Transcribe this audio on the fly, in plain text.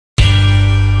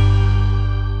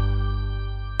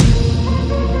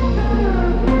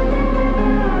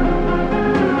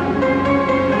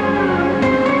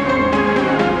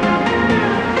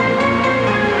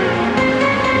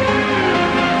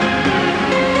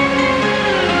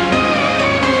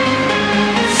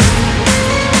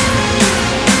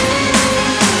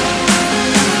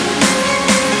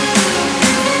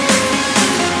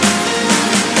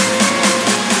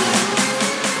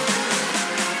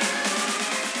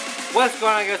What's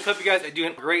going on, guys? Hope you guys are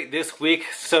doing great this week.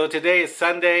 So today is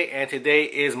Sunday and today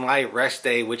is my rest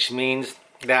day, which means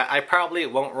that I probably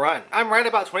won't run. I'm right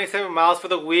about 27 miles for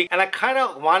the week and I kind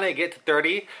of want to get to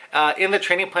 30. In the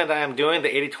training plan that I'm doing, the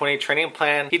 80-20 training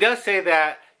plan, he does say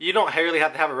that you don't really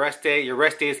have to have a rest day. Your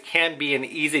rest days can be an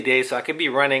easy day, so I could be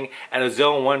running at a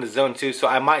zone 1 to zone 2, so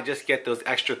I might just get those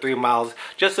extra 3 miles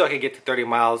just so I can get to 30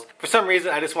 miles. For some reason,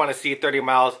 I just want to see 30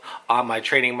 miles on my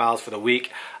training miles for the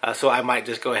week, so I might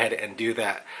just go ahead and do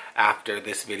that after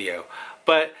this video.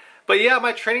 But yeah,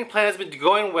 my training plan has been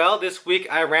going well. This week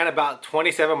I ran about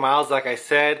 27 miles, like I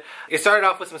said. It started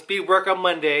off with some speed work on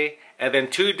Monday, and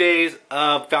then 2 days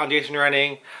of foundation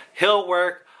running, hill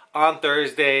work on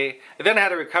Thursday, and then I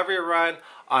had a recovery run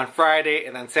on Friday,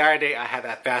 and then Saturday I had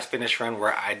that fast finish run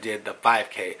where I did the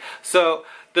 5K. So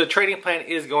the training plan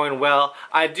is going well.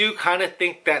 I do kind of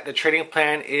think that the training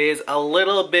plan is a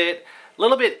little bit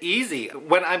easy.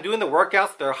 When I'm doing the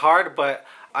workouts, they're hard, but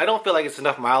I don't feel like it's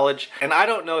enough mileage, and I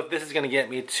don't know if this is going to get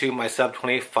me to my sub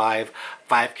 25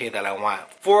 5K that I want.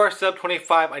 For sub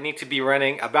 25, I need to be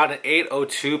running about an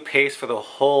 8:02 pace for the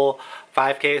whole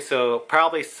 5K, so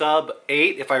probably sub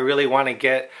 8 if I really want to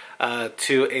get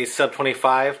to a sub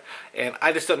 25, and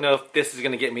I just don't know if this is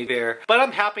going to get me there. But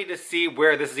I'm happy to see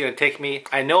where this is going to take me.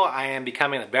 I know I am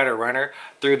becoming a better runner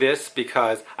through this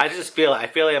because I just feel it. I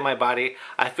feel it in my body.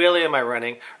 I feel it in my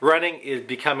running. Running is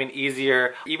becoming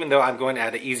easier, even though I'm going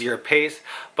at an easier pace,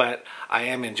 but I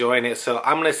am enjoying it. So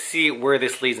I'm going to see where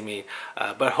this leads me.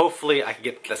 But hopefully I can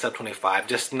get to sub 25.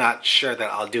 Just not sure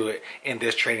that I'll do it in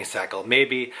this training cycle.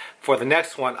 Maybe for the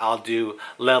next one I'll do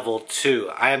level 2.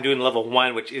 I am doing level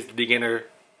 1, which is the beginner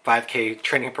 5K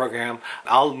training program.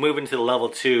 I'll move into the level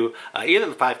 2, either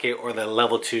the 5K or the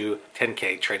level 2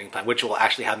 10K training plan, which will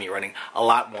actually have me running a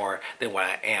lot more than what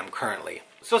I am currently.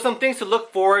 So some things to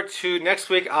look forward to next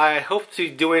week. I hope to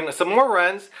be doing some more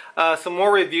runs, some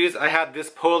more reviews. I have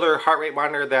this Polar heart rate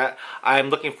monitor that I'm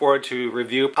looking forward to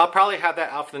review. I'll probably have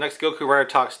that out for the next Goku Runner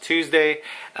Talks Tuesday.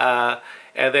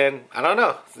 And then, I don't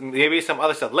know, maybe some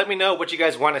other stuff. Let me know what you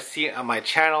guys want to see on my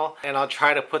channel, and I'll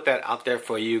try to put that out there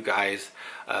for you guys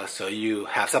so you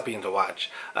have something to watch.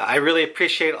 I really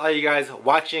appreciate all you guys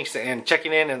watching and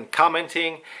checking in and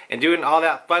commenting and doing all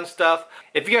that fun stuff.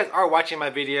 If you guys are watching my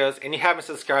videos and you haven't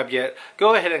subscribed yet,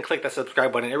 go ahead and click that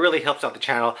subscribe button. It really helps out the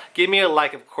channel. Give me a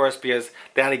like, of course, because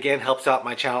that again helps out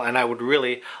my channel, and I would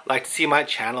really like to see my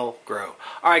channel grow.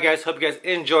 Alright guys, hope you guys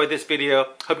enjoyed this video.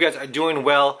 Hope you guys are doing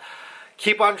well.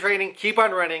 Keep on training, keep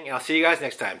on running, and I'll see you guys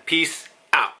next time. Peace